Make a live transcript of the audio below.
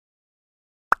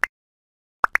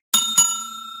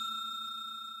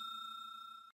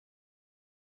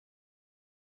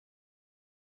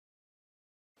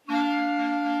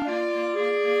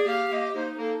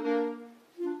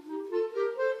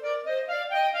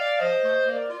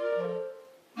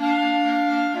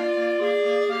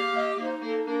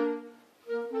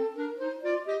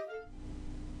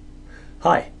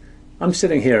Hi, I'm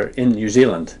sitting here in New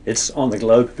Zealand. It's on the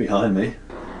globe behind me.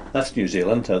 That's New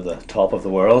Zealand at the top of the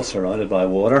world, surrounded by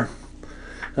water.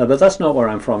 But that's not where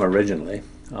I'm from originally.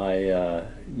 I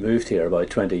moved here about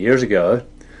 20 years ago.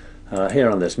 Here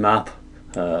on this map,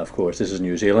 of course, this is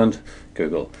New Zealand.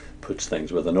 Google puts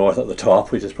things with the north at the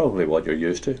top, which is probably what you're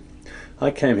used to. I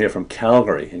came here from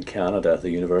Calgary in Canada, the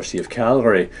University of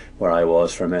Calgary, where I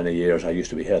was for many years. I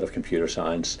used to be head of computer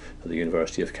science at the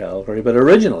University of Calgary, but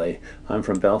originally I'm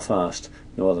from Belfast,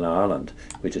 Northern Ireland,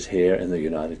 which is here in the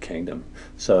United Kingdom.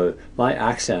 So my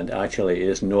accent actually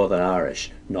is Northern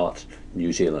Irish, not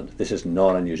New Zealand. This is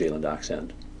not a New Zealand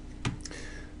accent.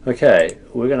 Okay,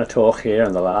 we're going to talk here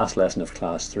in the last lesson of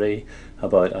class 3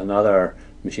 about another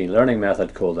machine learning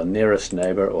method called the nearest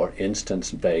neighbor or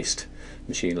instance-based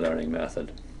machine learning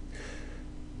method.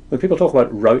 When people talk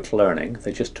about rote learning,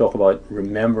 they just talk about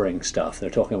remembering stuff. They're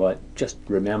talking about just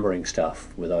remembering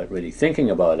stuff without really thinking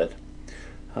about it.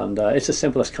 And it's the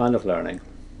simplest kind of learning.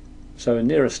 So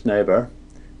nearest neighbor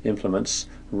implements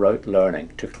rote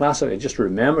learning. To classify, it just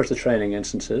remembers the training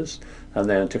instances, and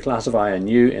then to classify a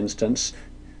new instance,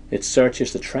 it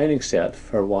searches the training set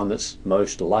for one that's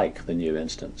most like the new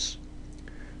instance.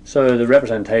 So the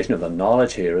representation of the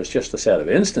knowledge here is just a set of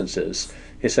instances.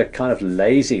 It's a kind of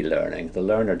lazy learning. The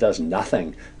learner does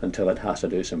nothing until it has to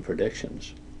do some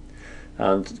predictions.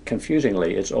 And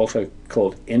confusingly, it's also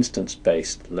called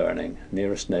instance-based learning.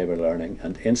 Nearest neighbor learning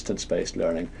and instance-based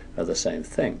learning are the same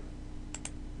thing.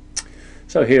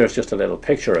 So here's just a little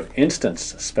picture of instance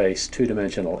space,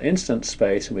 two-dimensional instance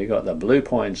space, and we've got the blue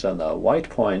points and the white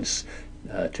points,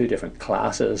 two different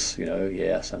classes, you know,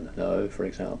 yes and no, for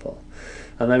example.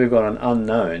 And then we've got an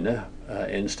unknown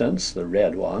instance, the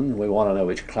red one. We want to know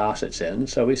which class it's in,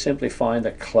 so we simply find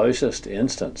the closest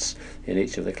instance in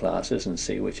each of the classes and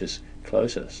see which is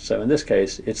closest. So in this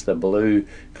case, it's the blue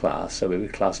class, so we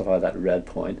would classify that red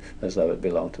point as though it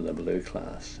belonged to the blue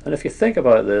class. And if you think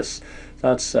about this,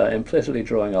 that's implicitly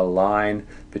drawing a line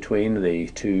between the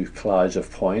two clouds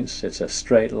of points. It's a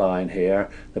straight line here,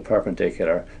 the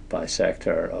perpendicular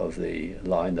bisector of the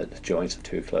line that joins the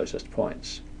two closest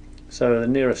points. So the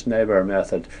nearest neighbor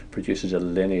method produces a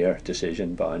linear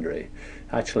decision boundary.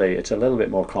 Actually, it's a little bit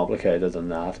more complicated than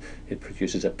that. It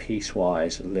produces a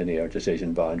piecewise linear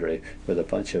decision boundary with a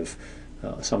bunch of,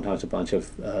 sometimes a bunch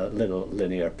of little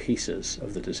linear pieces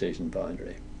of the decision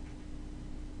boundary.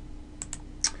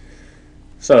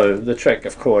 So the trick,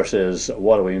 of course, is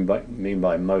what do we mean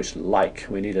by most like?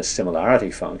 We need a similarity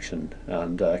function,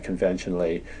 and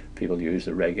conventionally people use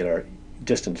the regular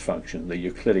distance function, the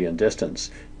Euclidean distance,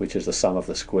 which is the sum of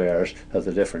the squares of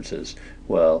the differences.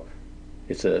 Well,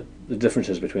 it's the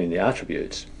differences between the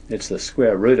attributes. It's the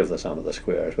square root of the sum of the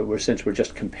squares, but since we're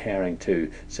just comparing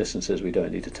two distances, we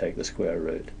don't need to take the square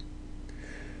root.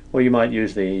 Or you might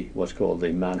use what's called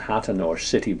the Manhattan or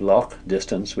city block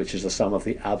distance, which is the sum of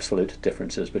the absolute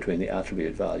differences between the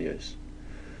attribute values.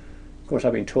 Of course,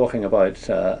 I've been talking about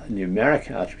numeric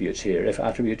attributes here. If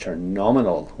attributes are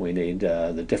nominal, we need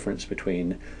the difference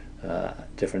between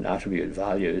different attribute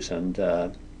values, and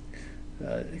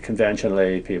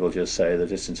conventionally people just say the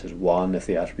distance is 1 if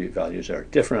the attribute values are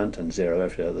different and 0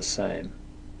 if they're the same.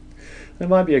 It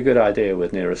might be a good idea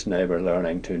with nearest neighbor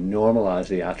learning to normalize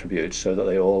the attributes so that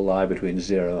they all lie between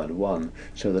 0 and 1,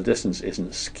 so the distance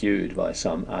isn't skewed by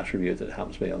some attribute that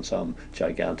happens to be on some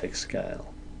gigantic scale.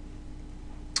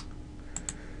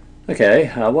 Okay,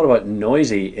 what about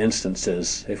noisy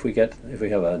instances? If we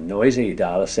have a noisy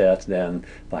data set, then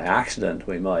by accident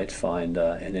we might find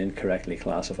an incorrectly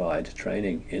classified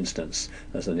training instance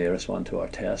as the nearest one to our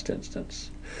test instance.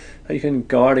 You can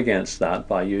guard against that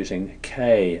by using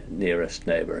k nearest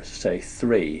neighbors, say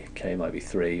 3. K might be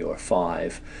 3 or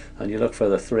 5, and you look for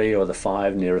the 3 or the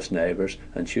 5 nearest neighbors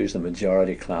and choose the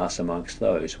majority class amongst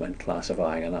those when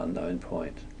classifying an unknown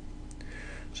point.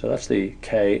 So that's the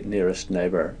k nearest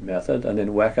neighbor method, and in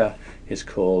Weka it's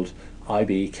called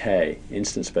IBK,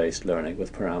 instance-based learning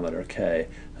with parameter k,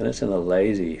 and it's in the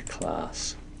lazy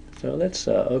class. So let's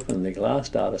open the glass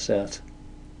data set,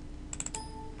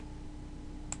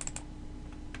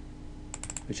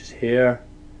 which is here.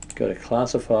 Go to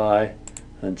classify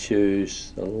and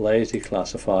choose the lazy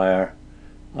classifier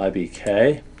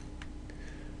IBK,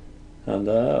 and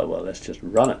well, let's just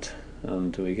run it,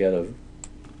 and we get an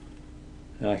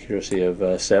accuracy of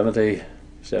 70%,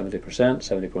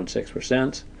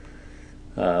 70.6%.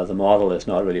 The model is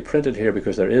not really printed here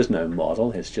because there is no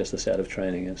model, it's just a set of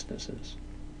training instances.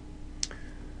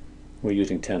 We're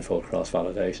using tenfold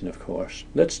cross-validation, of course.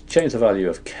 Let's change the value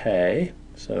of k.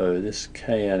 So this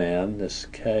KNN, this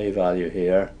K value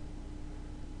here,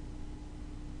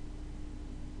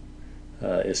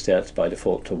 is set by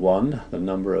default to 1, the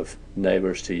number of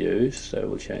neighbours to use. So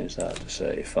we'll change that to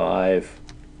say 5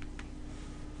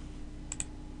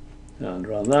 and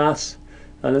run that.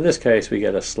 And in this case we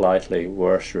get a slightly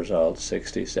worse result,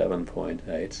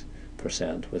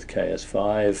 67.8% with K as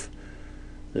 5.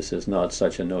 This is not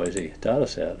such a noisy data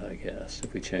set, I guess.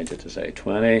 If we change it to say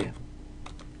 20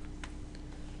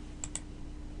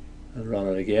 and run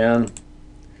it again,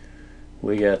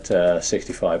 we get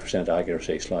 65%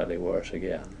 accuracy, slightly worse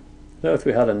again. Now if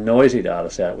we had a noisy data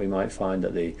set, we might find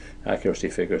that the accuracy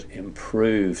figures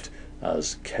improved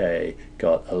as K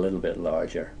got a little bit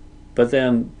larger. But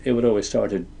then it would always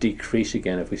start to decrease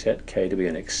again. If we set K to be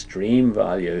an extreme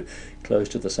value, close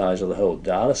to the size of the whole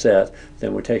data set,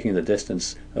 then we're taking the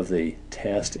distance of the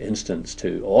test instance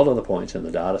to all of the points in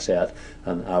the data set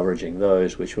and averaging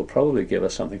those, which will probably give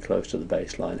us something close to the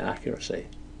baseline accuracy.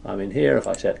 I mean, here if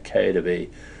I set K to be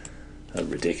a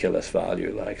ridiculous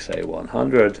value like say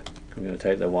 100, I'm going to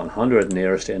take the 100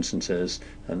 nearest instances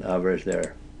and average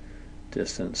their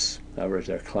distance, average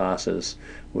their classes.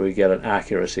 We get an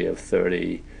accuracy of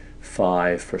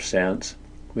 35%,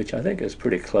 which I think is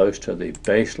pretty close to the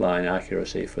baseline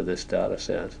accuracy for this data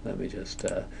set. Let me just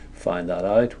find that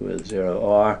out with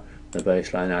 0R. The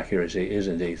baseline accuracy is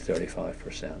indeed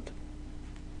 35%.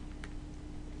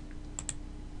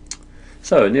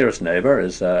 So nearest neighbour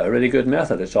is a really good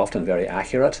method. It's often very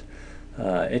accurate.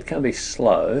 It can be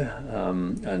slow,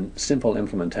 and simple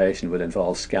implementation would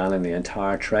involve scanning the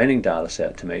entire training data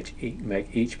set to make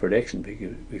each prediction,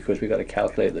 because we've got to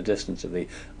calculate the distance of the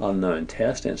unknown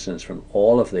test instance from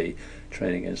all of the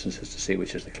training instances to see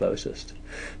which is the closest.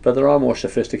 But there are more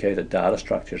sophisticated data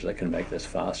structures that can make this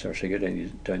faster, so you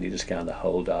don't need to scan the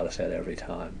whole data set every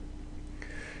time.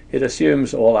 It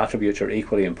assumes all attributes are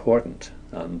equally important,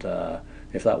 and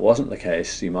if that wasn't the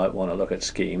case, you might want to look at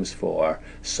schemes for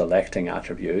selecting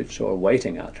attributes or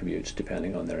weighting attributes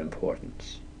depending on their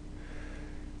importance.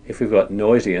 If we've got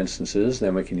noisy instances,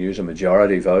 then we can use a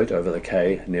majority vote over the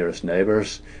K nearest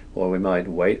neighbours, or we might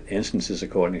weight instances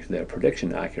according to their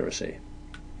prediction accuracy.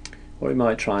 Or we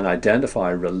might try and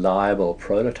identify reliable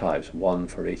prototypes, one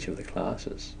for each of the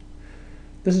classes.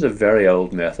 This is a very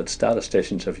old method.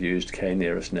 Statisticians have used K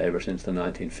nearest neighbours since the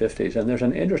 1950s, and there's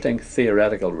an interesting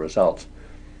theoretical result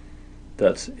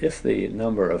that if the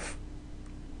number of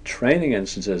training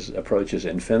instances approaches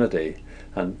infinity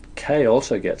and K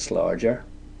also gets larger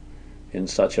in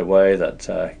such a way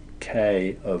that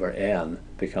K over N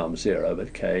becomes 0,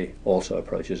 but K also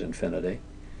approaches infinity,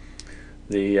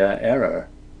 the error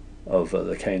of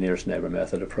the K nearest neighbour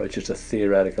method approaches the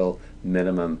theoretical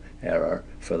minimum error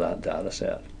for that data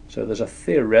set. So there's a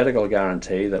theoretical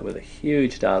guarantee that with a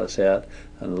huge data set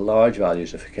and large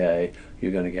values of K,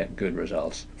 you're going to get good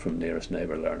results from nearest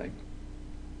neighbour learning.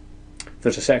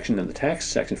 There's a section in the text,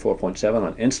 section 4.7,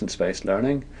 on instance-based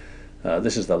learning.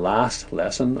 This is the last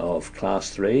lesson of class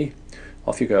 3.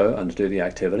 Off you go and do the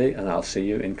activity, and I'll see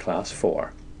you in class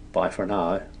 4. Bye for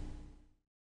now.